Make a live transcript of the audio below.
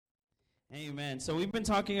Amen. So we've been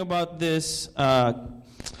talking about this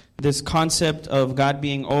concept of God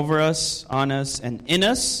being over us, on us, and in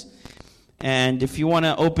us. And if you want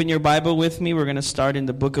to open your Bible with me, we're going to start in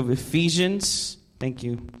the book of Ephesians. Thank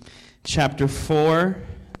you. Chapter 4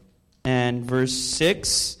 and verse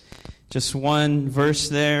 6. Just one verse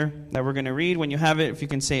there that we're going to read. When you have it, if you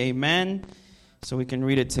can say amen, so we can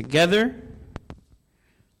read it together.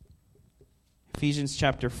 Ephesians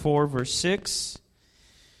chapter 4, verse 6.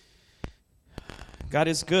 God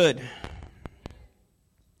is good.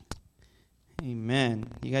 Amen.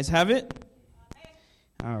 You guys have it?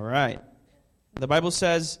 All right. The Bible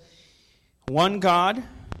says, one God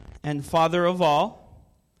and Father of all,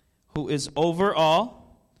 who is over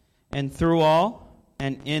all and through all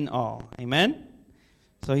and in all. Amen?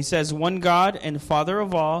 So he says, one God and Father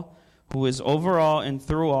of all, who is over all and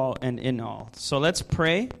through all and in all. So let's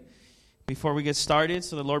pray before we get started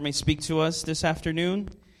so the Lord may speak to us this afternoon.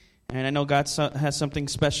 And I know God has something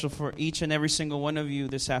special for each and every single one of you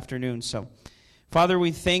this afternoon. So, Father,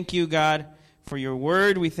 we thank you, God, for your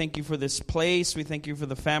word. We thank you for this place. We thank you for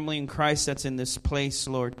the family in Christ that's in this place,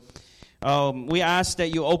 Lord. We ask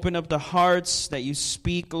that you open up the hearts, that you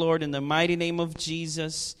speak, Lord, in the mighty name of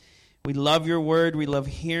Jesus. We love your word. We love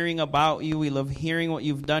hearing about you. We love hearing what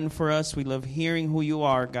you've done for us. We love hearing who you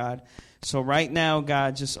are, God. So right now,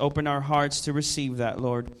 God, just open our hearts to receive that,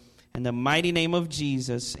 Lord. In the mighty name of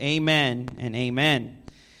Jesus, amen and amen.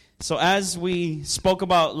 So as we spoke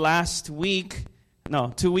about 2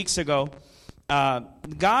 weeks ago,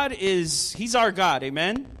 God he's our God,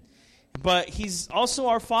 amen? But he's also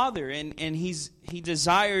our Father, and he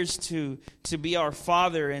desires to be our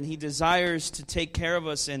Father, and he desires to take care of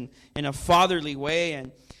us in a fatherly way.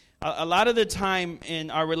 And a lot of the time in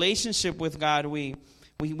our relationship with God, we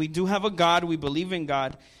do have a God, we believe in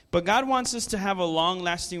God, but God wants us to have a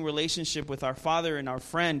long-lasting relationship with our Father and our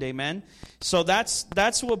friend, amen? So that's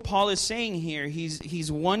what Paul is saying here.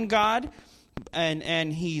 He's one God,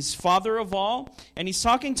 and he's Father of all, and he's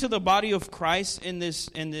talking to the body of Christ in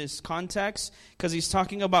this context, because he's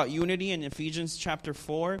talking about unity in Ephesians chapter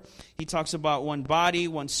 4. He talks about one body,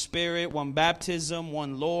 one spirit, one baptism,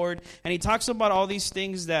 one Lord, and he talks about all these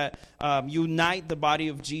things that unite the body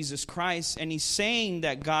of Jesus Christ, and he's saying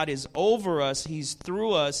that God is over us, he's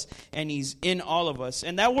through us, and he's in all of us.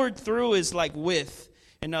 And that word through is like with.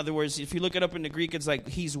 In other words, if you look it up in the Greek, it's like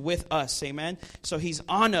he's with us, amen? So he's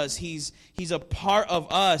on us, he's a part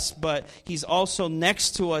of us, but he's also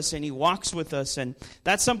next to us and he walks with us. And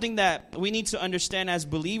that's something that we need to understand as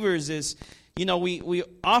believers is, we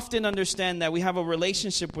often understand that we have a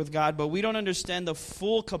relationship with God, but we don't understand the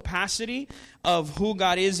full capacity of who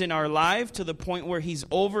God is in our life to the point where he's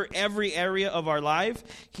over every area of our life.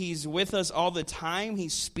 He's with us all the time,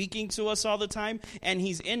 he's speaking to us all the time, and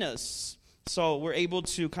he's in us. So we're able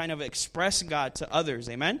to kind of express God to others,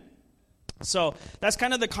 amen? So that's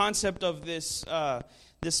kind of the concept of this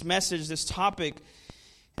message, this topic.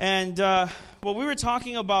 And what we were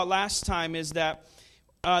talking about last time is that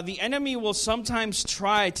the enemy will sometimes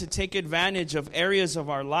try to take advantage of areas of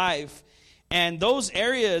our life. And those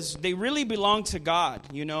areas, they really belong to God,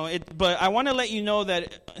 But I want to let you know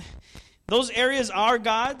that those areas are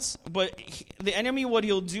God's, but the enemy, what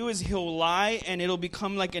he'll do is he'll lie, and it'll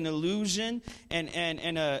become like an illusion and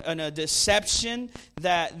a deception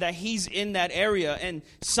that he's in that area. And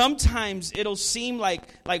sometimes it'll seem like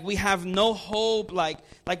we have no hope, like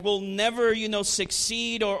we'll never,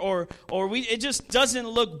 succeed, or it just doesn't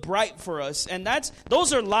look bright for us. And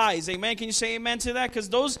those are lies, amen? Can you say amen to that? Because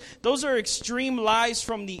those are extreme lies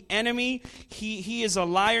from the enemy. He is a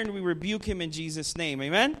liar, and we rebuke him in Jesus' name,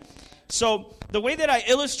 amen? So the way that I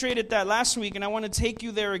illustrated that last week, and I want to take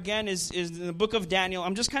you there again, is in the book of Daniel.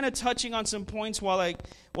 I'm just kind of touching on some points while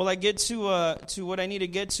I get to what I need to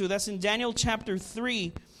get to. That's in Daniel chapter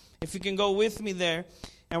 3, if you can go with me there.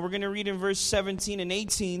 And we're going to read in verse 17 and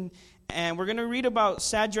 18. And we're going to read about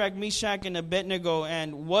Shadrach, Meshach, and Abednego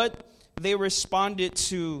and what they responded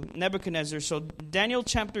to Nebuchadnezzar. So Daniel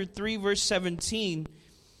chapter 3, verse 17.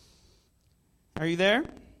 Are you there?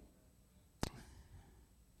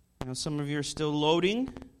 Some of you are still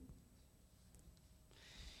loading.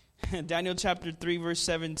 Daniel chapter 3, verse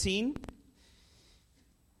 17.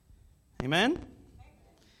 Amen?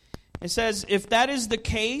 It says, if that is the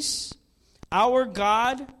case, our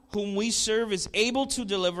God, whom we serve, is able to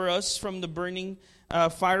deliver us from the burning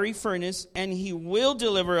fiery furnace, and he will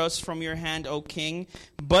deliver us from your hand, O king.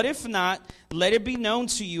 But if not, let it be known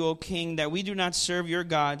to you, O king, that we do not serve your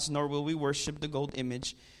gods, nor will we worship the gold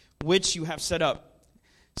image which you have set up.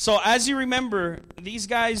 So as you remember, these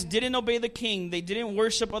guys didn't obey the king. They didn't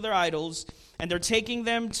worship other idols. And they're taking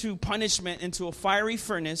them to punishment into a fiery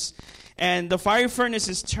furnace. And the fiery furnace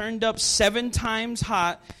is turned up 7 times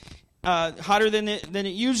hot, hotter than it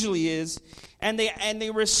usually is. And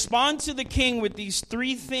they respond to the king with these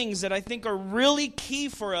 3 things that I think are really key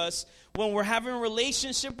for us when we're having a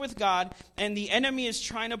relationship with God, and the enemy is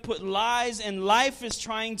trying to put lies, and life is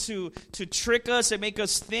trying to trick us and make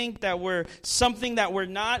us think that we're something that we're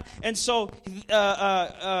not. And so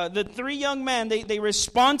the 3 young men, they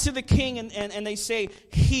respond to the king, and they say,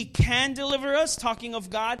 he can deliver us, talking of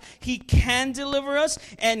God. He can deliver us,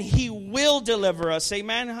 and he will deliver us.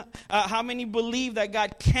 Amen? How many believe that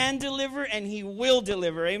God can deliver and he will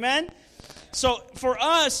deliver? Amen? So for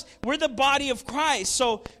us, we're the body of Christ.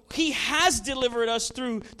 So he has delivered us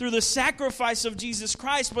through the sacrifice of Jesus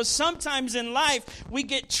Christ. But sometimes in life, we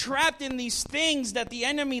get trapped in these things that the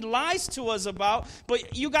enemy lies to us about.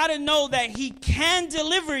 But you got to know that he can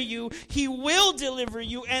deliver you. He will deliver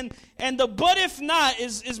you. And the but if not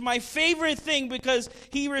is my favorite thing, because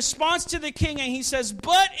he responds to the king and he says,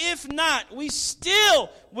 but if not, we still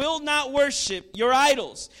will not worship your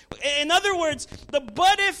idols. In other words, the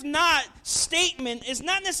but if not statement is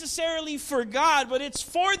not necessarily for God, but it's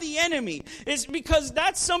for the enemy. It's because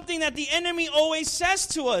that's something that the enemy always says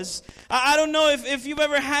to us. I don't know if you've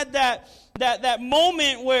ever had that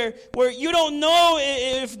moment where you don't know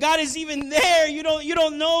if God is even there. You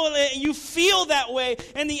don't know, you feel that way,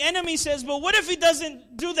 and the enemy says, but what if he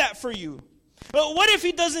doesn't do that for you? But what if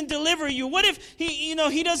he doesn't deliver you? What if he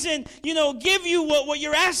doesn't, give you what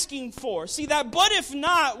you're asking for? See, that but if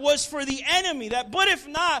not was for the enemy. That but if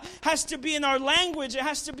not has to be in our language. It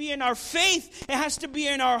has to be in our faith. It has to be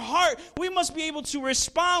in our heart. We must be able to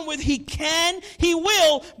respond with he can, he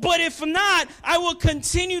will, but if not, I will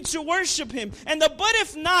continue to worship him. And the but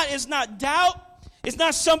if not is not doubt. It's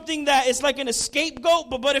not something that is like a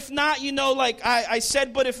scapegoat, but if not, like I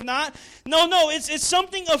said, but if not. No, it's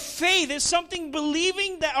something of faith. It's something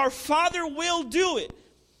believing that our Father will do it.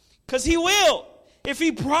 Because he will. If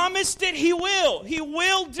he promised it, he will. He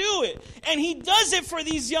will do it. And he does it for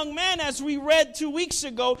these young men, as we read 2 weeks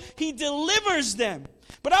ago. He delivers them.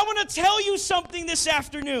 But I want to tell you something this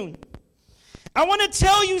afternoon. I want to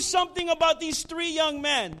tell you something about these 3 young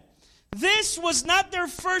men. This was not their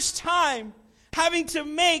first time having to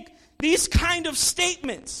make these kind of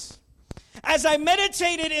statements. As I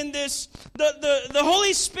meditated in this, the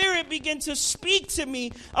Holy Spirit began to speak to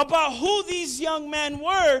me about who these young men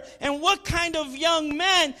were and what kind of young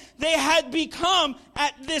men they had become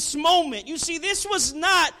at this moment. You see, this was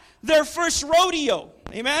not their first rodeo.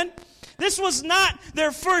 Amen? This was not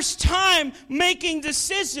their first time making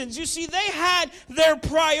decisions. You see, they had their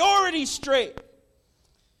priorities straight.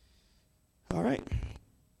 All right.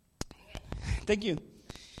 Thank you.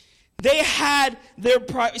 They had their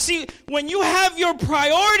see, when you have your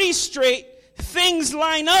priorities straight, things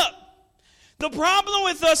line up. The problem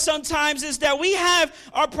with us sometimes is that we have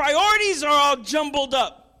our priorities are all jumbled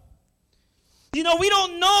up. We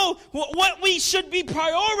don't know what we should be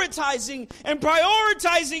prioritizing. And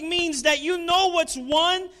prioritizing means that you know what's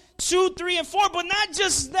 1, 2, 3, and 4. But not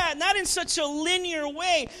just that, not in such a linear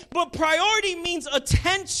way. But priority means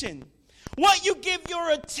attention. What you give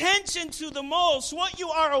your attention to the most, what you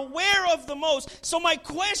are aware of the most. So my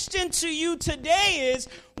question to you today is,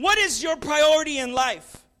 what is your priority in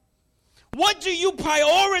life? What do you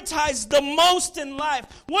prioritize the most in life?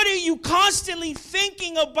 What are you constantly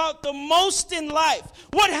thinking about the most in life?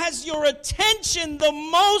 What has your attention the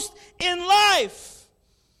most in life?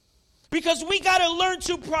 Because we got to learn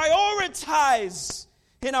to prioritize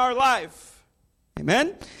in our life.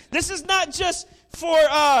 Amen? This is not just for,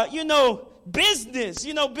 business.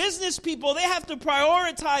 Business people, they have to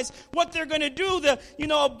prioritize what they're going to do.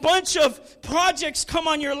 A bunch of projects come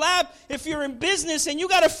on your lap if you're in business, and you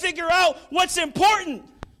got to figure out what's important.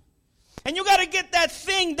 And you got to get that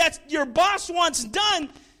thing that your boss wants done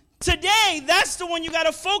today. That's the one you got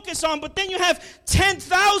to focus on. But then you have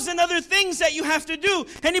 10,000 other things that you have to do.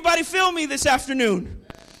 Anybody feel me this afternoon?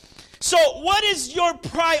 So what is your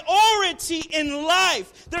priority in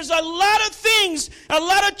life? There's a lot of things, a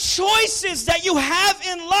lot of choices that you have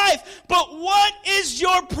in life. But what is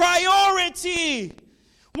your priority?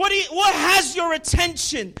 What has your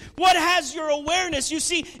attention? What has your awareness? You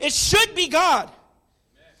see, it should be God.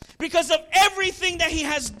 Because of everything that he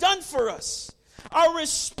has done for us. Our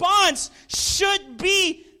response should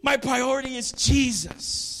be, my priority is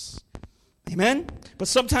Jesus. Amen? But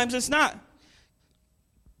sometimes it's not.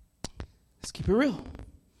 Let's keep it real.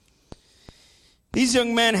 These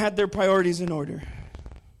young men had their priorities in order.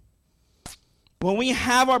 when we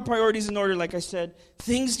have our priorities in order, like I said,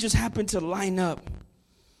 things just happen to line up.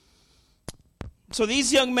 So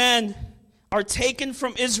these young men are taken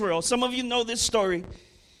from Israel. Some of you know this story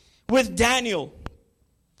with Daniel.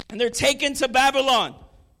 And they're taken to Babylon.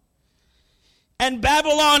 And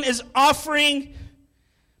Babylon is offering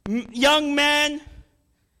young men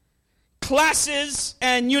classes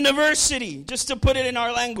and university, just to put it in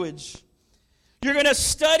our language. You're going to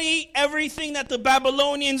study everything that the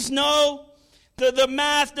Babylonians know, the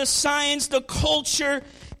math, the science, the culture,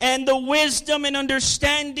 and the wisdom and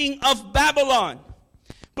understanding of Babylon.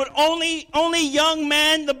 But only young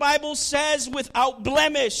men, the Bible says, without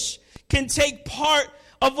blemish, can take part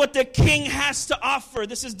of what the king has to offer.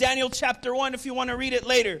 This is Daniel chapter 1, if you want to read it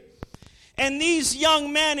later. And these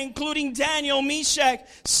young men, including Daniel, Meshach,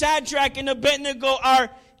 Shadrach, and Abednego, are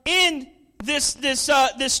in this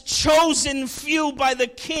chosen few by the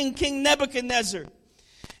king, King Nebuchadnezzar.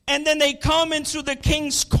 And then they come into the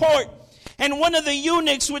king's court. And one of the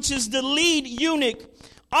eunuchs, which is the lead eunuch,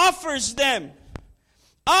 offers them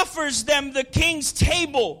the king's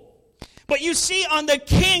table. But you see, on the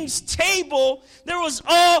king's table, there was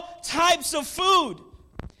all types of food.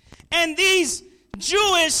 And these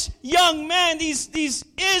Jewish young men, these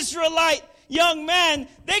Israelite young men,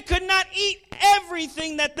 they could not eat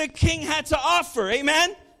everything that the king had to offer.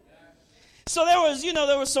 Amen? So there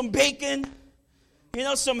was some bacon,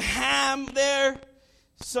 some ham there.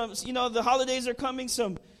 Some, the holidays are coming,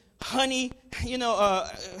 some honey,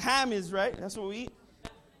 ham is, right? That's what we eat.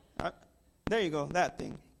 There you go, that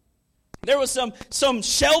thing. There was some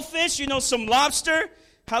shellfish, some lobster.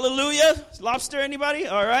 Hallelujah. Lobster, anybody?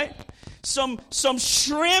 All right. Some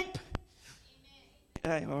shrimp.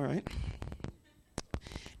 Hey, all right.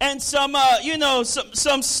 And some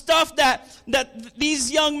stuff that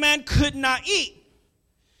these young men could not eat.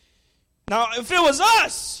 Now, if it was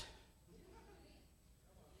us,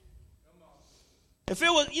 if it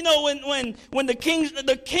was, when the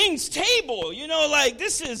king's table,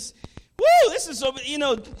 this is,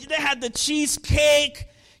 they had the cheesecake,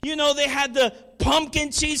 they had the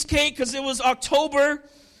pumpkin cheesecake because it was October.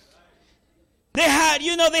 They had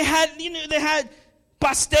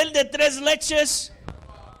pastel de tres leches.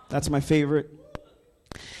 That's my favorite.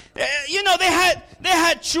 They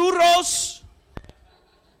had churros,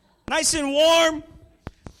 nice and warm.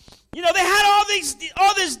 They had all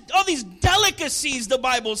these delicacies, the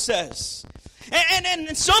Bible says.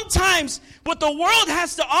 And sometimes what the world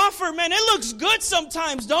has to offer, man, it looks good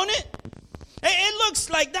sometimes, don't it? It looks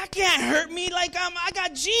like that can't hurt me, like I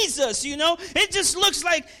got Jesus, It just looks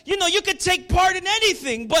like, you could take part in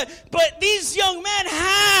anything. But these young men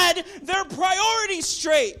had their priorities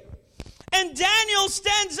straight. And Daniel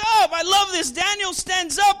stands up. I love this. Daniel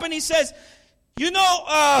stands up and he says, we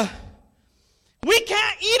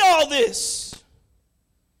can't eat all this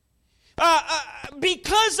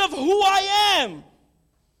because of who I am.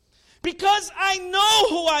 Because I know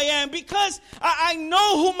who I am, because I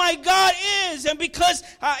know who my God is, and because,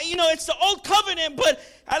 it's the old covenant, but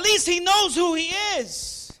at least he knows who he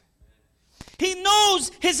is. He knows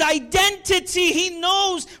his identity. He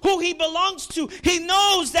knows who he belongs to. He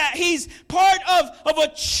knows that he's part of a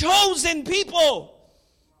chosen people.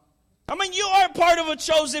 I mean, you are part of a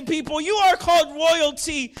chosen people. You are called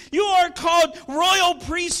royalty. You are called royal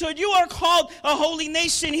priesthood. You are called a holy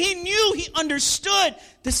nation. He knew, he understood,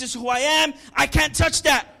 this is who I am. I can't touch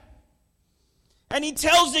that. And he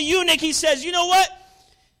tells the eunuch, he says, you know what?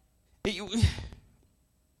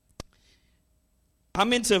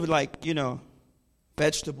 I'm into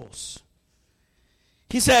vegetables.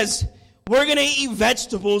 He says, we're going to eat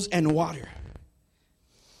vegetables and water.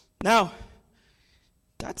 Now,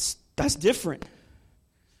 that's different.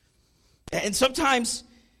 And sometimes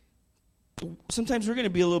we're going to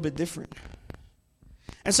be a little bit different.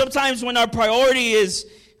 And sometimes when our priority is,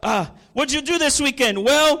 what'd you do this weekend?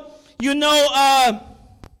 Well, I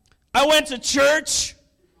went to church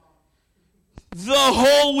the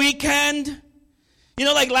whole weekend.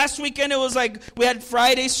 Like last weekend, it was like we had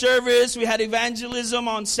Friday service, we had evangelism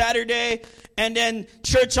on Saturday, and then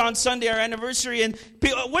church on Sunday, our anniversary. And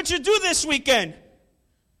people, what'd you do this weekend?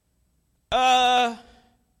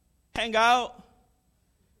 Hang out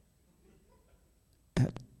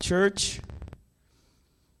at church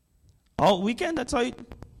all weekend. That's all you,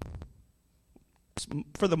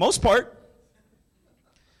 for the most part.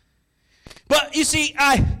 But you see,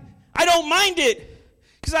 I don't mind it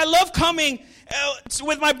because I love coming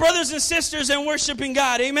with my brothers and sisters and worshiping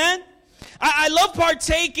God. Amen. I love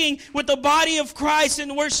partaking with the body of Christ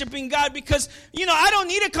and worshiping God because, I don't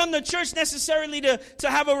need to come to church necessarily to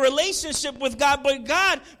have a relationship with God, but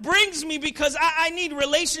God brings me because I need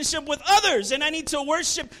relationship with others, and I need to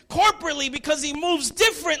worship corporately because he moves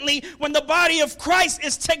differently when the body of Christ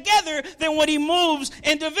is together than when he moves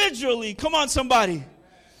individually. Come on, somebody.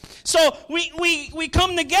 So we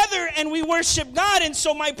come together and we worship God, and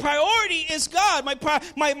so my priority is God.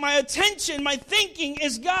 My attention, my thinking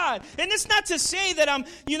is God. And it's not to say that I'm,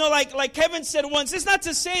 like Kevin said once, it's not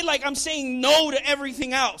to say like I'm saying no to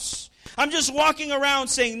everything else. I'm just walking around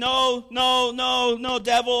saying no,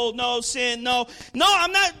 devil, no, sin, no. No,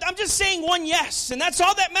 I'm not. I'm just saying one yes, and that's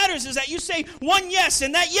all that matters is that you say one yes,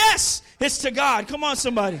 and that yes is to God. Come on,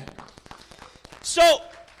 somebody.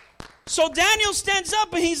 So Daniel stands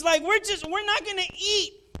up and he's like, we're not going to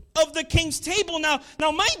eat of the king's table. Now,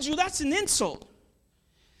 mind you, that's an insult.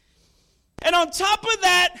 And on top of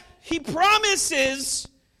that, he promises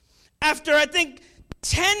after, I think,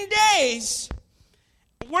 10 days,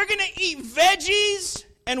 we're going to eat veggies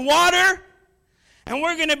and water, and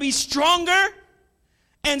we're going to be stronger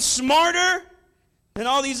and smarter than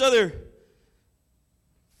all these other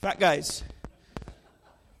fat guys.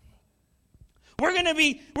 We're going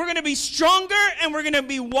to be stronger, and we're going to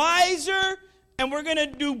be wiser, and we're going to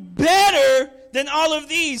do better than all of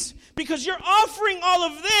these. Because you're offering all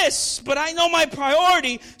of this, but I know my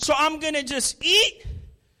priority, so I'm going to just eat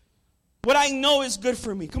what I know is good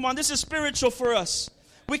for me. Come on, this is spiritual for us.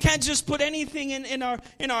 We can't just put anything in our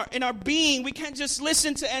being. We can't just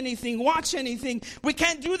listen to anything, watch anything. We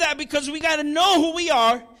can't do that because we got to know who we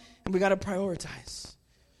are, and we got to prioritize.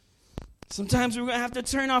 Sometimes we're going to have to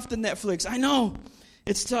turn off the Netflix. I know.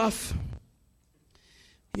 It's tough.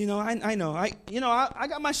 I know. I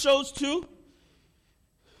got my shows too.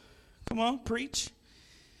 Come on, preach.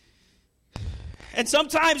 And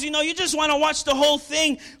sometimes, you just want to watch the whole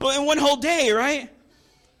thing in one whole day, right?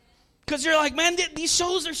 Because you're like, man, these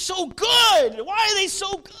shows are so good. Why are they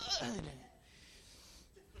so good?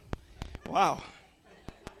 Wow.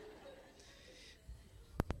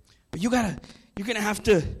 But you're going to have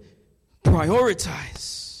to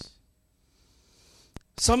prioritize.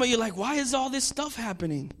 Some of you are like, why is all this stuff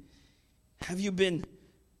happening? Have you been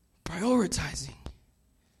prioritizing?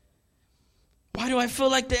 Why do I feel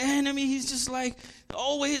like the enemy, he's just like,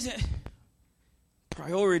 always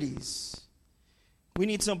priorities. We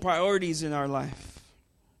need some priorities in our life.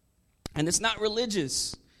 And it's not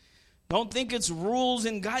religious. Don't think it's rules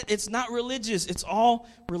and guide. It's not religious. It's all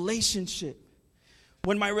relationship.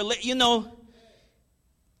 When I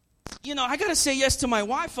got to say yes to my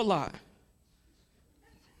wife a lot.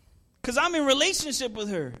 Because I'm in relationship with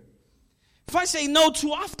her. If I say no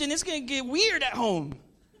too often, it's going to get weird at home.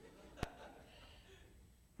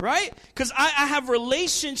 Right? Because I have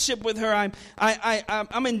relationship with her.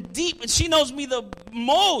 I'm in deep, and she knows me the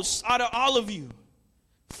most out of all of you.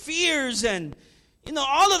 Fears and,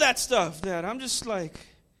 all of that stuff that I'm just like,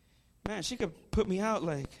 man, she could put me out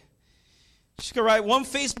like, she could write one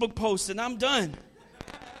Facebook post and I'm done.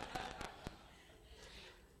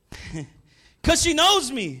 Because she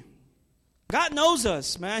knows me. God knows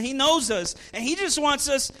us, man. He knows us. And he just wants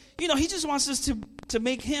us, he just wants us to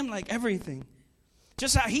make him like everything.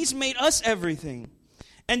 Just how he's made us everything.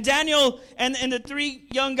 And Daniel and the three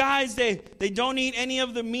young guys, they don't eat any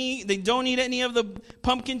of the meat. They don't eat any of the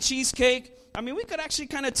pumpkin cheesecake. I mean, we could actually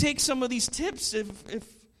kind of take some of these tips if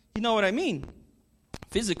you know what I mean.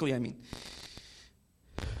 Physically, I mean.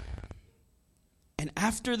 And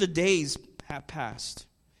after the days have passed,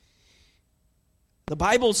 the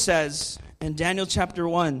Bible says in Daniel chapter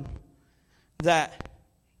 1 that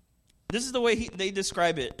this is the way they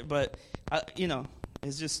describe it, but,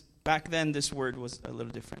 it's just back then this word was a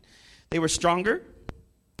little different. They were stronger,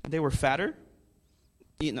 they were fatter,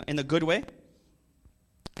 in a good way,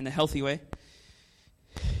 in a healthy way,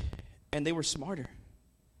 and they were smarter.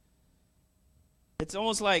 It's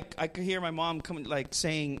almost like I could hear my mom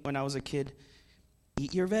saying when I was a kid,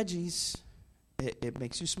 eat your veggies, it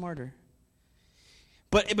makes you smarter.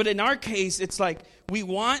 But in our case, it's like we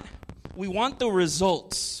want the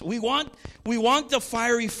results. We want the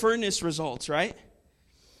fiery furnace results, right?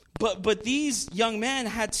 But these young men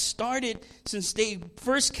had started since they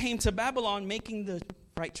first came to Babylon making the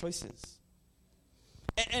right choices.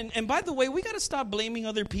 And by the way, we got to stop blaming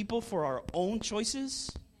other people for our own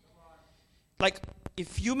choices. Like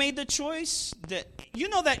if you made the choice that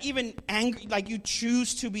that even angry, like you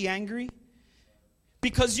choose to be angry.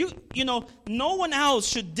 Because no one else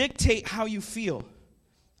should dictate how you feel.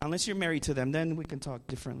 Unless you're married to them, then we can talk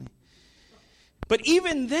differently. But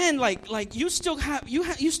even then, like you still have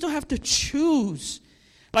to choose.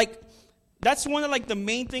 Like That's one of like the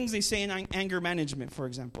main things they say in anger management, for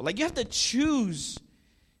example. Like you have to choose.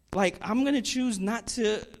 Like I'm going to choose not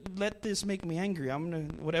to let this make me angry. I'm going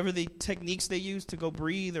to, whatever the techniques they use to go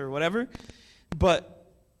breathe or whatever. But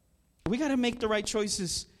we got to make the right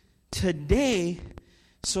choices today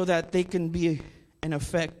so that they can be in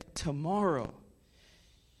effect tomorrow.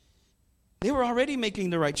 They were already making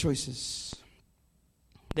the right choices.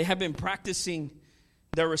 They have been practicing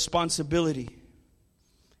their responsibility.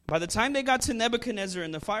 By the time they got to Nebuchadnezzar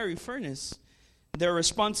in the fiery furnace, their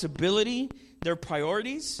responsibility, their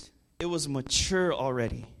priorities, it was mature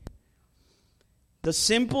already. The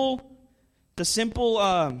simple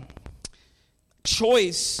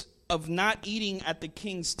choice of not eating at the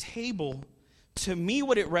king's table, to me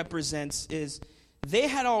what it represents is they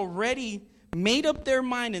had already made up their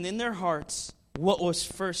mind and in their hearts what was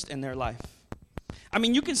first in their life. I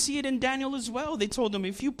mean, you can see it in Daniel as well. They told him,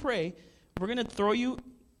 if you pray, we're going to throw you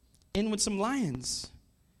in with some lions.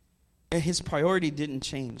 And his priority didn't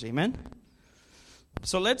change. Amen?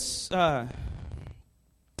 So let's, I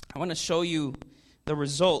want to show you the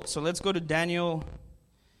result. So let's go to Daniel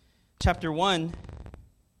chapter 1,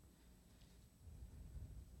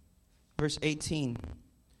 verse 18.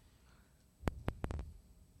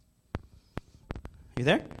 You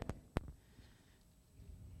there?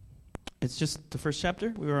 It's just the first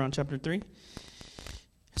chapter. We were on chapter 3. It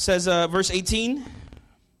says, verse 18.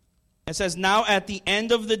 It says, now at the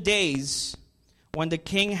end of the days, when the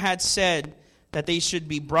king had said that they should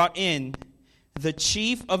be brought in, the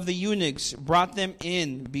chief of the eunuchs brought them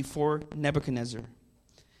in before Nebuchadnezzar.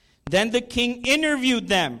 Then the king interviewed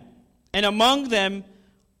them, and among them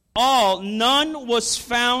all, none was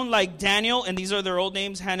found like Daniel, and these are their old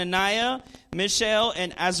names, Hananiah, Mishael,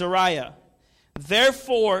 and Azariah.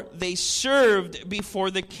 Therefore, they served before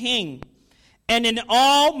the king. And in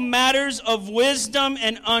all matters of wisdom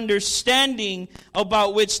and understanding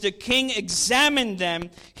about which the king examined them,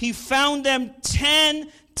 he found them 10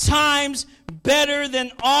 times better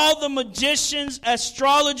than all the magicians,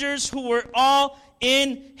 astrologers who were all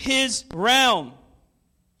in his realm.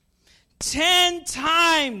 10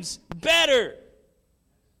 times better.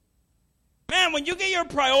 Man, when you get your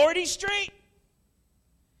priorities straight,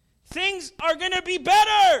 things are going to be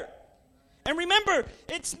better. And remember,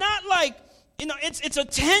 it's not like, it's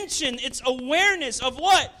attention, it's awareness of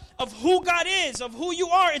what? Of who God is, of who you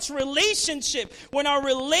are. It's relationship. When our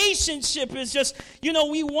relationship is just,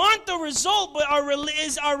 we want the result, but are we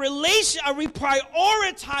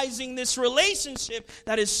prioritizing this relationship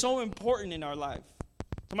that is so important in our life?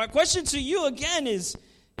 So my question to you again is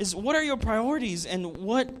what are your priorities, and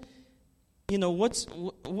what's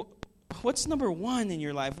number one in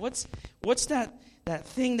your life? What's that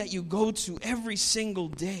thing that you go to every single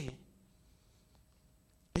day?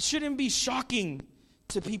 It shouldn't be shocking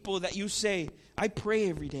to people that you say, I pray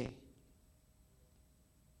every day.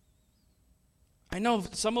 I know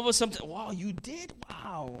some of us sometimes, wow, you did?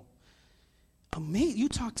 Wow. Amazing. You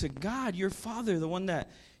talk to God, your Father, the one that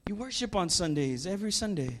you worship on Sundays, every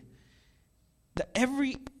Sunday.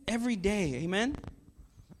 Every day, amen?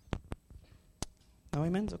 No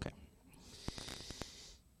amens? Okay.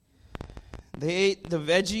 They ate the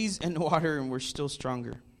veggies and water and were still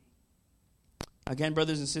stronger. Again,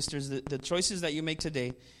 brothers and sisters, the choices that you make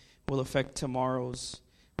today will affect tomorrow's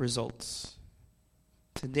results.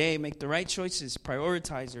 Today, make the right choices.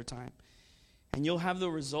 Prioritize your time. And you'll have the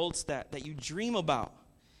results that you dream about.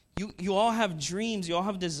 You all have dreams. You all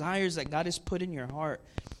have desires that God has put in your heart.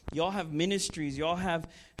 You all have ministries. You all have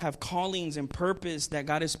callings and purpose that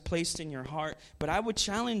God has placed in your heart. But I would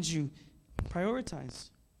challenge you, prioritize.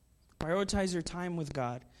 Prioritize your time with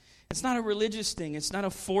God. It's not a religious thing. It's not a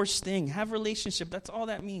forced thing. Have relationship. That's all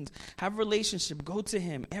that means. Have relationship. Go to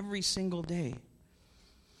Him every single day.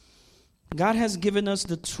 God has given us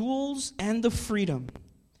the tools and the freedom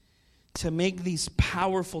to make these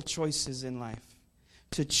powerful choices in life.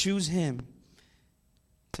 To choose Him.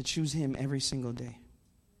 To choose Him every single day.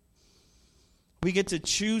 We get to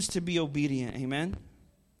choose to be obedient. Amen?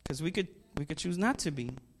 Because we could choose not to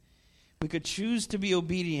be. We could choose to be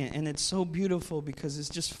obedient, and it's so beautiful because it's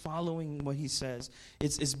just following what He says.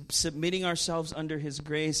 It's submitting ourselves under His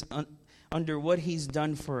grace, under what He's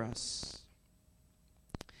done for us.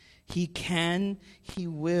 He can, He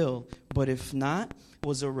will, but if not,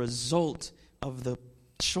 was a result of the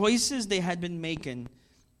choices they had been making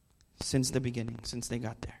since the beginning, since they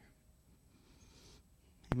got there.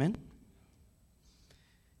 Amen?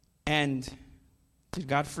 And did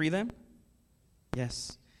God free them?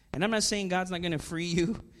 Yes. And I'm not saying God's not going to free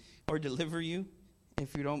you or deliver you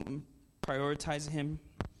if you don't prioritize Him.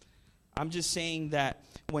 I'm just saying that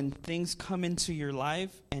when things come into your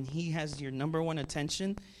life and he has your number one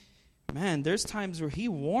attention, man, there's times where he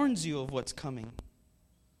warns you of what's coming.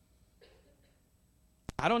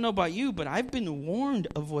 I don't know about you, but I've been warned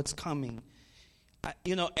of what's coming.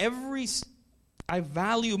 I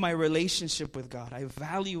value my relationship with God. I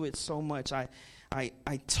value it so much. I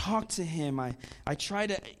talk to him. I try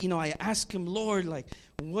to, I ask him, Lord, like,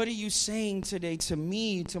 what are you saying today to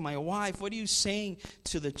me, to my wife? What are you saying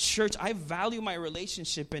to the church? I value my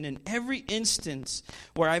relationship. And in every instance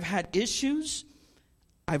where I've had issues,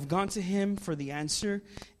 I've gone to him for the answer.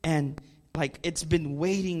 And like, it's been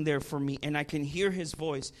waiting there for me, and I can hear his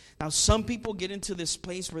voice. Now, some people get into this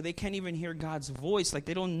place where they can't even hear God's voice. Like,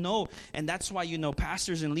 they don't know. And that's why,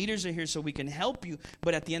 pastors and leaders are here so we can help you.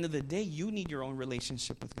 But at the end of the day, you need your own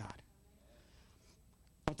relationship with God.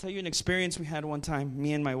 I'll tell you an experience we had one time,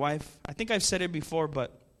 me and my wife. I think I've said it before,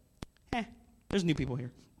 but there's new people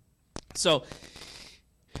here. So,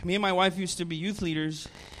 me and my wife used to be youth leaders,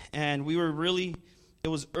 and it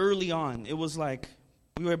was early on. It was like,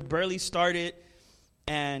 we were barely started,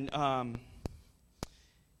 and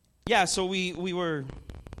so we were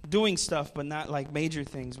doing stuff, but not like major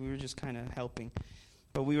things. We were just kind of helping,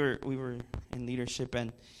 but we were in leadership,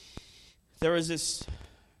 and there was this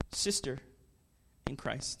sister in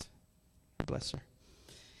Christ, bless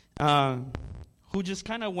her, who just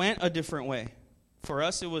kind of went a different way. For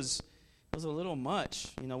us, it was a little much.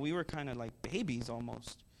 We were kind of like babies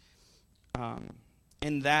almost,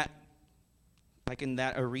 in that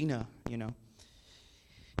arena,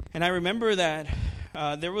 And I remember that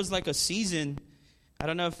there was like a season, I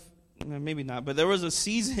don't know if, maybe not, but there was a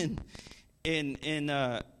season in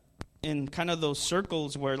kind of those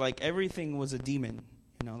circles where like everything was a demon,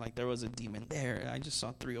 like there was a demon there, and I just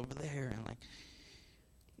saw 3 over there, and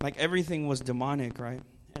like everything was demonic, right?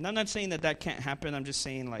 And I'm not saying that can't happen. I'm just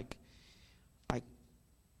saying like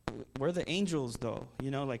we're the angels though,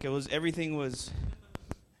 like everything was.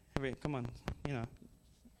 Come on,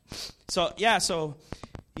 So,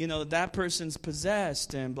 that person's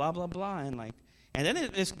possessed and blah, blah, blah. And then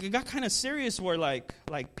it got kind of serious where like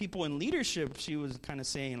people in leadership, she was kind of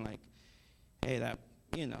saying like, hey, that,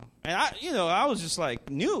 and I was just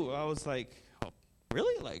like, new. I was like, oh,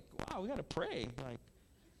 really? Like, wow, we got to pray. Like,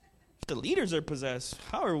 if the leaders are possessed,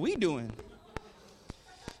 how are we doing?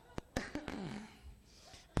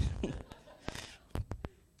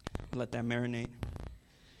 Let that marinate.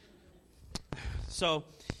 So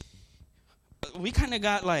we kind of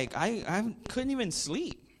got like, I couldn't even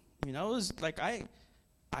sleep. It was like I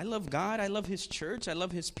love God. I love his church. I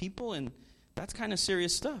love his people. And that's kind of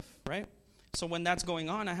serious stuff, right? So when that's going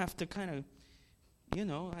on, I have to kind of,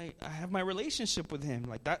 I have my relationship with him.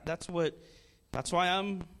 Like that's why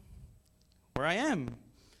I'm where I am.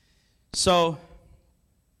 So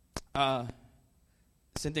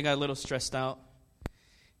Cynthia got a little stressed out.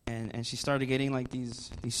 And she started getting like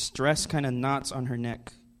these stress kind of knots on her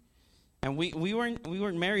neck. And we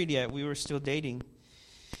weren't married yet. We were still dating.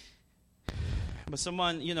 But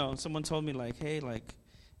someone told me like, hey, like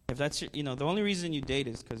if that's the only reason you date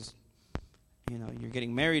is because you're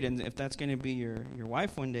getting married, and if that's going to be your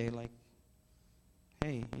wife one day, like,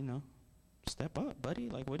 hey, step up, buddy.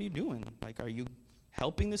 Like, what are you doing? Like, are you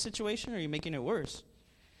helping the situation or are you making it worse?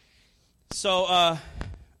 So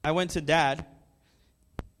I went to Dad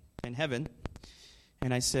in heaven,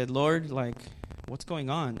 and I said, Lord, like, what's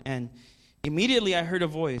going on? And immediately I heard a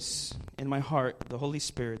voice in my heart. The Holy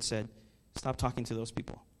Spirit said, stop talking to those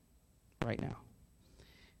people right now.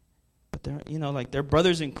 But they're, they're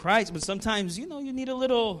brothers in Christ, but sometimes, you need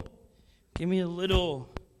give me a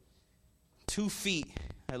little 2 feet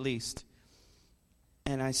at least.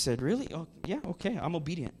 And I said, really? Oh, yeah, okay, I'm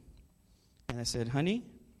obedient. And I said, honey,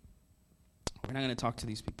 we're not going to talk to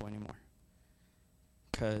these people anymore.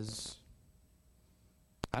 Because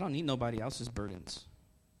I don't need nobody else's burdens.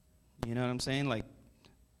 You know what I'm saying? Like,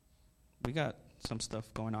 we got some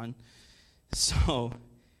stuff going on. So,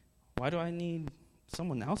 why do I need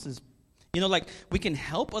someone else's? Like, we can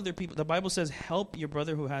help other people. The Bible says help your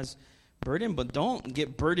brother who has burden, but don't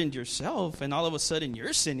get burdened yourself and all of a sudden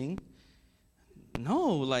you're sinning.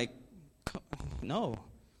 No.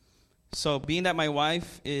 So, being that my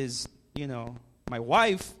wife is, my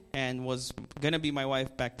wife, and was going to be my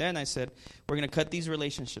wife back then, I said, we're going to cut these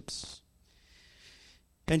relationships.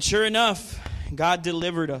 And sure enough, God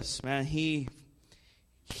delivered us, man. He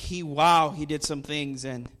did some things,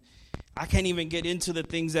 and I can't even get into the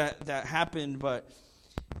things that happened, but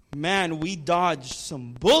man, we dodged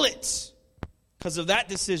some bullets because of that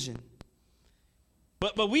decision.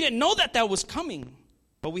 But we didn't know that was coming,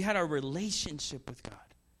 but we had our relationship with God.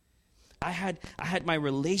 I had my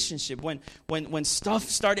relationship. When stuff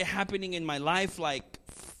started happening in my life like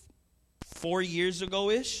 4 years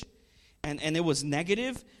ago-ish, and it was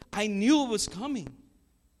negative, I knew it was coming.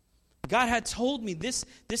 God had told me, this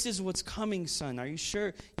is what's coming, son. Are you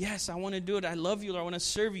sure? Yes, I want to do it. I love you, Lord. I want to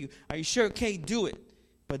serve you. Are you sure? Okay, do it.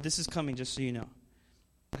 But this is coming, just so you know.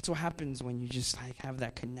 That's what happens when you just have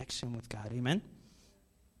that connection with God. Amen?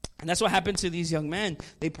 And that's what happened to these young men.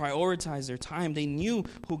 They prioritized their time. They knew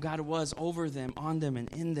who God was over them, on them,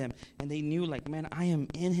 and in them. And they knew, like, man, I am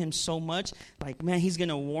in him so much. Like, man, he's going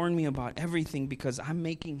to warn me about everything because I'm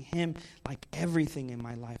making him like everything in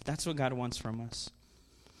my life. That's what God wants from us.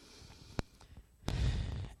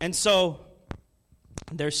 And so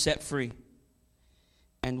they're set free.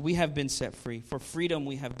 And we have been set free. For freedom,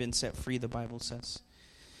 we have been set free, the Bible says.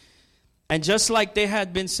 And just like they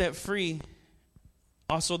had been set free,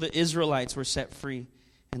 also the Israelites were set free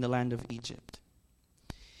in the land of Egypt.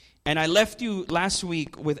 And I left you last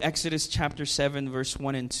week with Exodus chapter 7, verse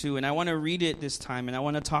 1 and 2. And I want to read it this time, and I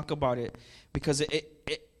want to talk about it because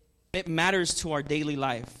it matters to our daily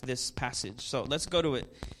life, this passage. So let's go to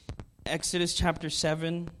it. Exodus chapter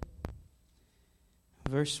 7,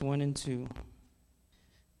 verse 1 and 2.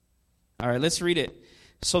 All right, let's read it.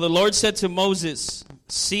 So the Lord said to Moses,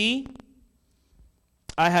 "See,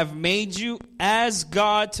 I have made you as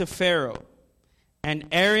God to Pharaoh, and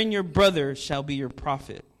Aaron your brother shall be your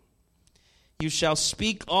prophet. You shall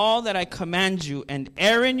speak all that I command you, and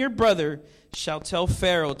Aaron your brother shall tell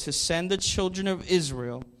Pharaoh to send the children of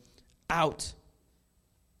Israel out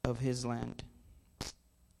of his land."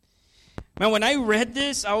 Man, when I read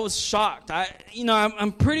this, I was shocked.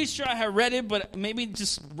 I'm pretty sure I had read it, but maybe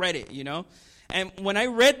just read it, And when I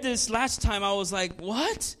read this last time, I was like,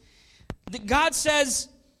 what? God says,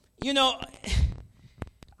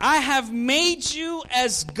 I have made you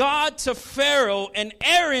as God to Pharaoh, and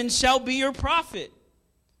Aaron shall be your prophet.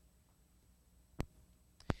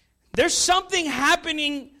 There's something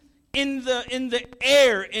happening in the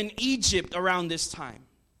air in Egypt around this time.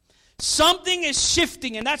 Something is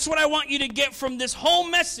shifting, and that's what I want you to get from this whole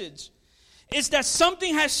message, is that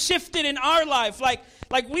something has shifted in our life. Like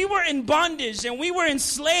we were in bondage, and we were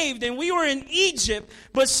enslaved, and we were in Egypt,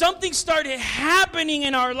 but something started happening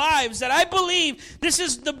in our lives that I believe this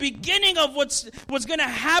is the beginning of what's going to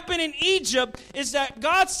happen in Egypt, is that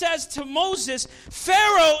God says to Moses,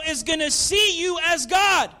 Pharaoh is going to see you as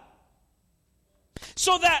God.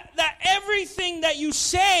 So that everything that you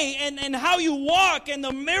say and how you walk and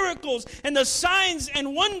the miracles and the signs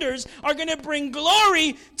and wonders are going to bring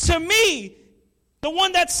glory to me, the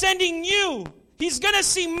one that's sending you. He's going to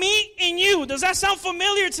see me in you. Does that sound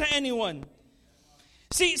familiar to anyone?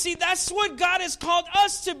 See, that's what God has called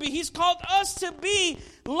us to be. He's called us to be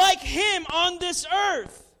like him on this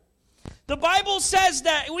earth. The Bible says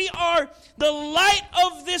that we are the light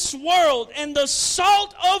of this world and the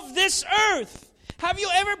salt of this earth. Have you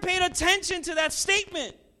ever paid attention to that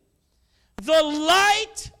statement? The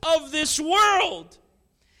light of this world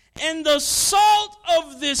and the salt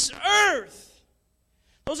of this earth.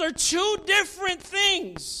 Those are two different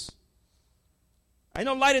things. I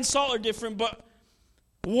know light and salt are different, but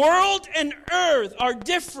world and earth are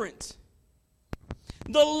different.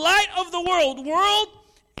 The light of the world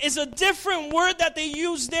is a different word that they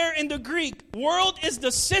use there in the Greek. World is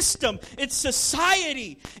the system. It's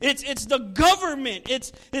society. It's the government.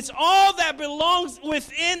 It's all that belongs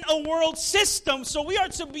within a world system. So we are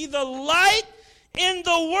to be the light in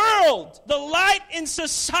the world, the light in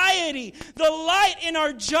society, the light in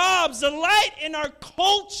our jobs, the light in our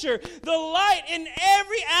culture, the light in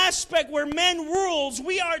every aspect where men rules.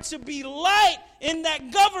 We are to be light in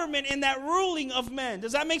that government, in that ruling of men.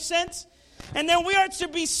 Does that make sense? And then we are to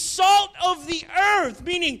be salt of the earth,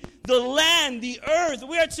 meaning the land, the earth.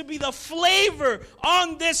 We are to be the flavor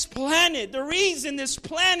on this planet. The reason this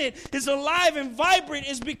planet is alive and vibrant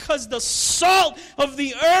is because the salt of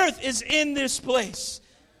the earth is in this place.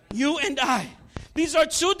 You and I. These are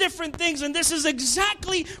two different things, and this is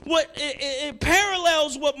exactly what it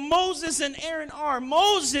parallels what Moses and Aaron are.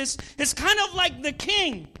 Moses is kind of like the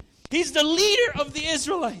king. He's the leader of the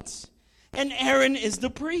Israelites. And Aaron is the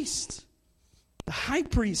priest. The high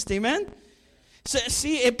priest, amen? So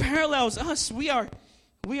see, it parallels us. We are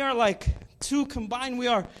like two combined. We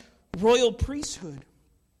are royal priesthood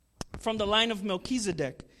from the line of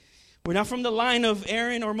Melchizedek. We're not from the line of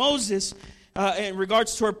Aaron or Moses in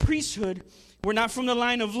regards to our priesthood. We're not from the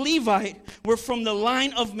line of Levite. We're from the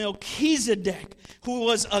line of Melchizedek, who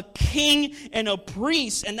was a king and a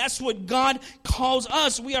priest. And that's what God calls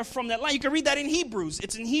us. We are from that line. You can read that in Hebrews.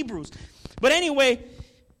 It's in Hebrews. But anyway,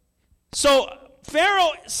 so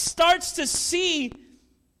Pharaoh starts to see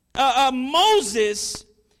Moses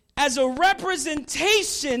as a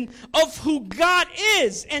representation of who God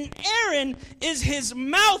is. And Aaron is his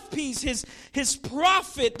mouthpiece, his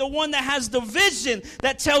prophet, the one that has the vision,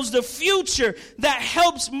 that tells the future, that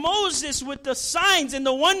helps Moses with the signs and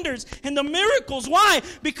the wonders and the miracles. Why?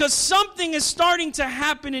 Because something is starting to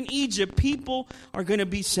happen in Egypt. People are going to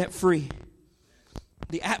be set free.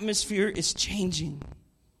 The atmosphere is changing.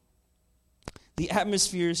 The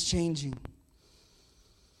atmosphere is changing.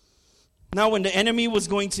 Now, when the enemy was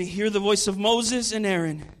going to hear the voice of Moses and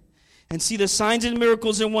Aaron and see the signs and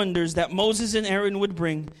miracles and wonders that Moses and Aaron would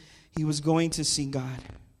bring, he was going to see God.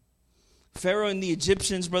 Pharaoh and the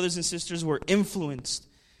Egyptians, brothers and sisters, were influenced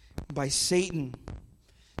by Satan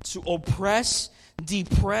to oppress,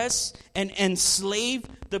 depress, and enslave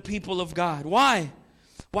the people of God. Why?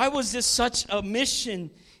 Why was this such a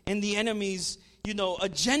mission in the enemy's,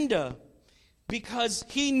 agenda? Because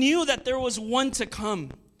he knew that there was one to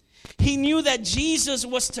come. He knew that Jesus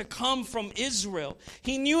was to come from Israel.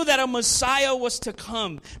 He knew that a Messiah was to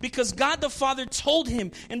come, because God the Father told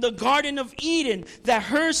him in the Garden of Eden that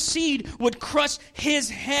her seed would crush his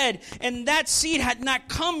head. And that seed had not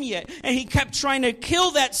come yet. And he kept trying to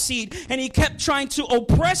kill that seed. And he kept trying to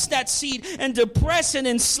oppress that seed and depress and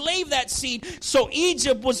enslave that seed. So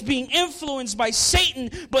Egypt was being influenced by Satan.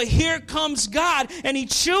 But here comes God, and he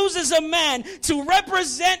chooses a man to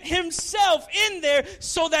represent himself in there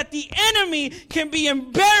so that the enemy can be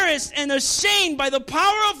embarrassed and ashamed by the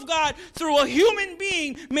power of God through a human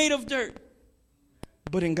being made of dirt,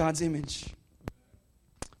 but in God's image.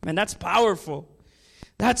 Man, that's powerful.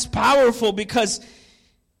 That's powerful, because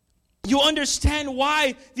you understand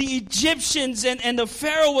why the Egyptians and the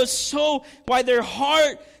Pharaoh why their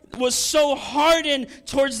heart was so hardened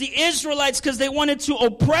towards the Israelites, because they wanted to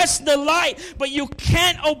oppress the light. But you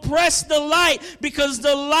can't oppress the light, because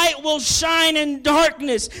the light will shine in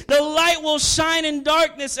darkness. The light will shine in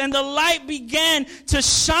darkness. And the light began to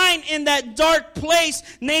shine in that dark place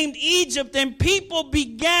named Egypt, and people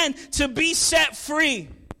began to be set free.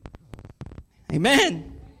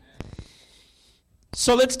 Amen.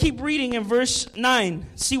 So let's keep reading in verse 9.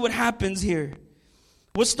 See what happens here.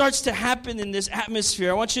 What starts to happen in this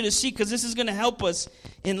atmosphere? I want you to see, because this is going to help us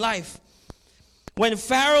in life. When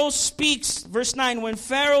Pharaoh speaks, verse 9, when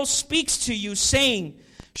Pharaoh speaks to you, saying,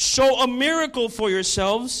 show a miracle for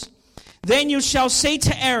yourselves, then you shall say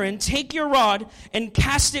to Aaron, take your rod and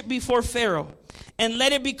cast it before Pharaoh, and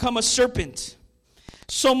let it become a serpent.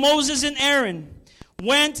 So Moses and Aaron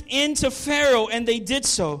went into Pharaoh, and they did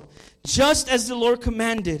so, just as the Lord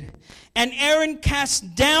commanded. And Aaron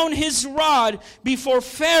cast down his rod before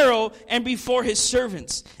Pharaoh and before his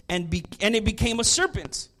servants, and it became a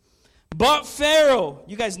serpent. But Pharaoh,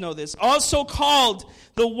 you guys know this, also called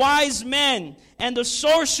the wise men and the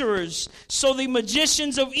sorcerers, so the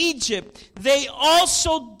magicians of Egypt, they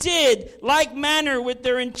also did like manner with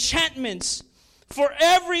their enchantments. For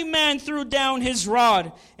every man threw down his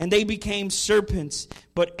rod, and they became serpents.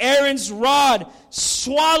 But Aaron's rod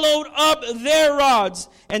swallowed up their rods,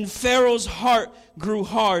 and Pharaoh's heart grew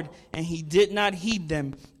hard, and he did not heed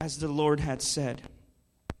them, as the Lord had said.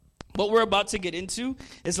 What we're about to get into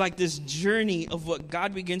is like this journey of what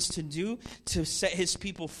God begins to do to set his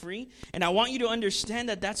people free. And I want you to understand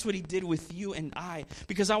that that's what he did with you and I.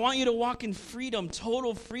 Because I want you to walk in freedom,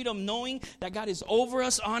 total freedom, knowing that God is over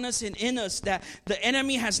us, on us, and in us. That the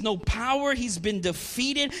enemy has no power. He's been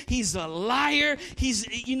defeated. He's a liar.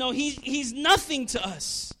 He's nothing to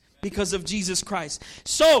us because of Jesus Christ.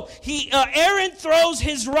 So Aaron throws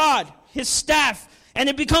his rod, his staff, and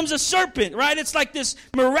it becomes a serpent, right? It's like this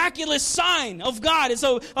miraculous sign of God. It's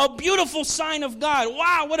a beautiful sign of God.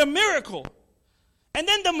 Wow, what a miracle. And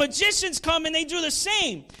then the magicians come and they do the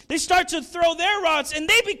same. They start to throw their rods and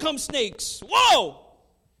they become snakes. Whoa!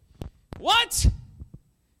 What?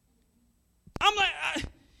 I'm like,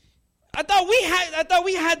 I thought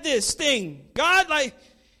we had this thing. God, like,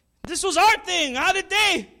 this was our thing. How did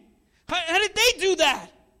they do that?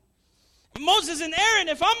 Moses and Aaron,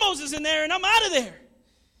 if I'm Moses and Aaron, I'm out of there.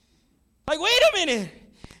 Like, wait a minute.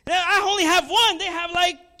 I only have one. They have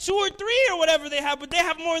like 2 or 3 or whatever they have, but they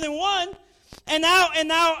have more than one. And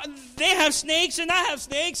now they have snakes and I have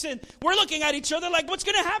snakes, and we're looking at each other like, what's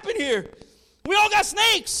going to happen here? We all got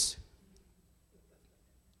snakes.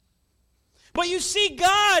 But you see,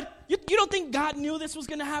 God, you don't think God knew this was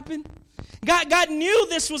going to happen? God knew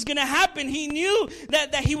this was going to happen. He knew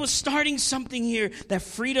that he was starting something here, that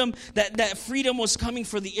freedom was coming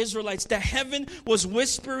for the Israelites, that heaven was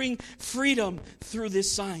whispering freedom through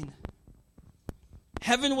this sign.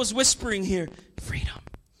 Heaven was whispering here,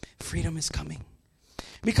 freedom is coming.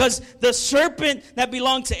 Because the serpent that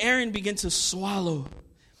belonged to Aaron began to swallow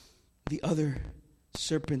the other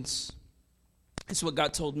serpents. It's what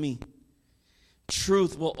God told me.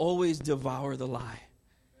 Truth will always devour the lie.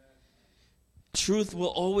 Truth will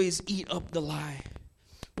always eat up the lie.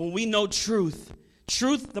 When we know truth,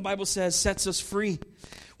 the Bible says, sets us free.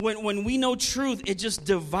 When we know truth, it just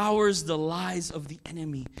devours the lies of the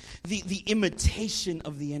enemy, the imitation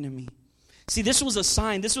of the enemy. See, this was a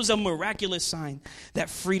sign, this was a miraculous sign that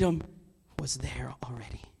freedom was there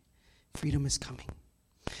already. Freedom is coming.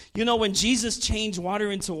 You know, when Jesus changed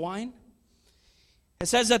water into wine, it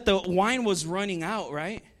says that the wine was running out,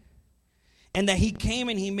 right? And that he came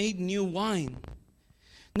and he made new wine.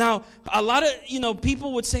 Now, a lot of,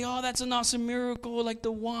 people would say, oh, that's an awesome miracle, like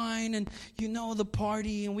the wine and, the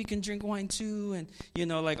party, and we can drink wine too, and,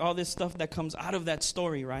 like all this stuff that comes out of that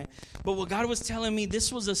story, right? But what God was telling me,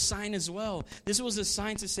 this was a sign as well. This was a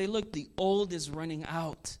sign to say, look, the old is running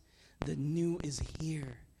out. The new is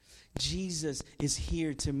here. Jesus is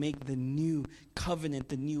here to make the new covenant,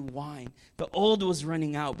 the new wine. The old was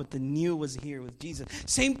running out, but the new was here with Jesus.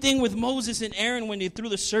 Same thing with Moses and Aaron when they threw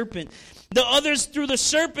the serpent. The others threw the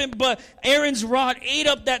serpent, but Aaron's rod ate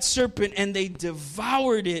up that serpent and they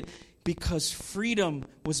devoured it because freedom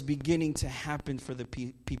was beginning to happen for the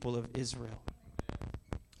people of Israel.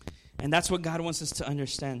 And that's what God wants us to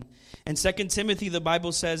understand. In 2 Timothy, the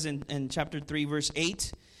Bible says in chapter 3, verse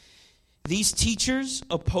 8, these teachers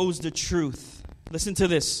oppose the truth. Listen to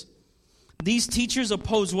this. These teachers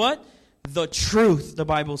oppose what? The truth, the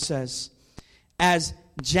Bible says. As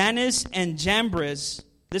Jannes and Jambres,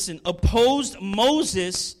 opposed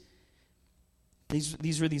Moses.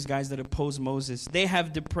 These were these guys that opposed Moses. They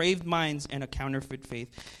have depraved minds and a counterfeit faith.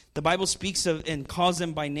 The Bible speaks of and calls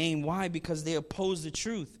them by name. Why? Because they oppose the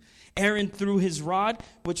truth. Aaron threw his rod,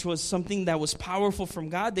 which was something that was powerful from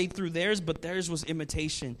God. They threw theirs, but theirs was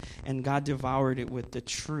imitation. And God devoured it with the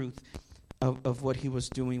truth of what he was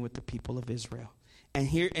doing with the people of Israel. And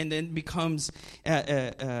then becomes,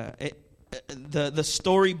 the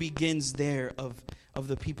story begins there of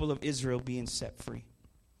the people of Israel being set free.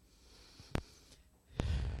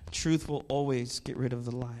 Truth will always get rid of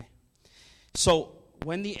the lie. So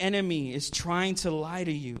when the enemy is trying to lie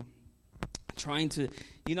to you, trying to,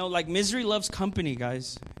 like misery loves company,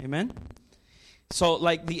 guys. Amen? So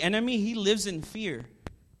like the enemy, he lives in fear.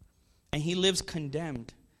 And he lives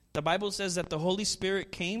condemned. The Bible says that the Holy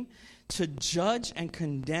Spirit came to judge and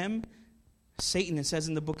condemn Satan. It says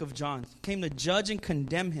in the book of John. He came to judge and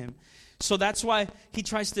condemn him. So that's why he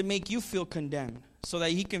tries to make you feel condemned. So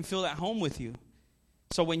that he can feel at home with you.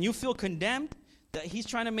 So when you feel condemned, that he's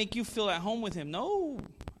trying to make you feel at home with him. No,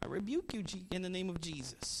 I rebuke you in the name of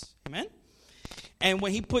Jesus. Amen? And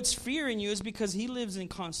when he puts fear in you, it's because he lives in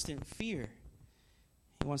constant fear.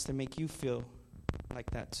 He wants to make you feel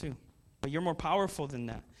like that too. But you're more powerful than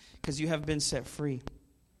that because you have been set free.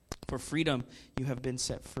 For freedom, you have been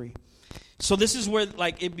set free. So this is where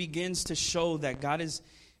it begins to show that God is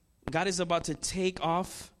about to take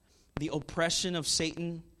off the oppression of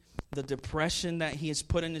Satan, the depression that he has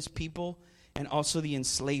put in his people, and also the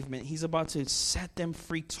enslavement. He's about to set them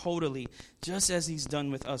free totally, just as he's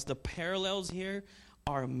done with us. The parallels here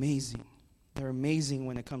are amazing. They're amazing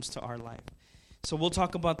when it comes to our life. So we'll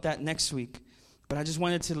talk about that next week. But I just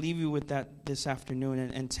wanted to leave you with that this afternoon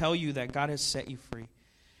and tell you that God has set you free.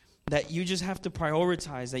 That you just have to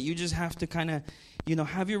prioritize, that you just have to kind of,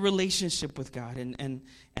 have your relationship with God and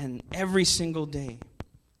every single day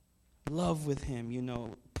love with him,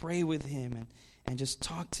 pray with him and just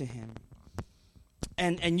talk to him.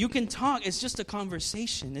 And you can talk. It's just a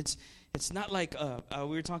conversation. It's not like we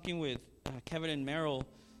were talking with Kevin and Merrill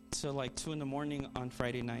till 2 a.m. on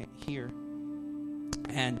Friday night here.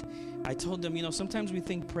 And I told them, sometimes we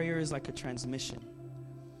think prayer is like a transmission.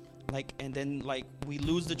 And then we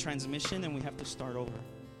lose the transmission and we have to start over.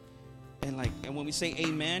 And when we say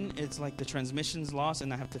amen, it's like the transmission's lost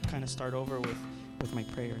and I have to kind of start over with my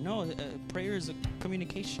prayer. No, prayer is a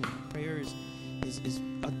communication. Prayer is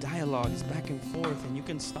a dialogue. It's back and forth. And you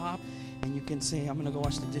can stop and you can say, I'm going to go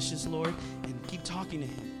wash the dishes, Lord, and keep talking to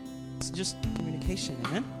him. It's just communication,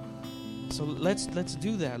 amen? So let's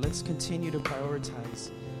do that. Let's continue to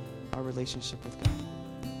prioritize our relationship with God.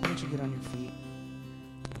 Why don't you get on your feet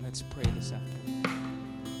and let's pray this afternoon.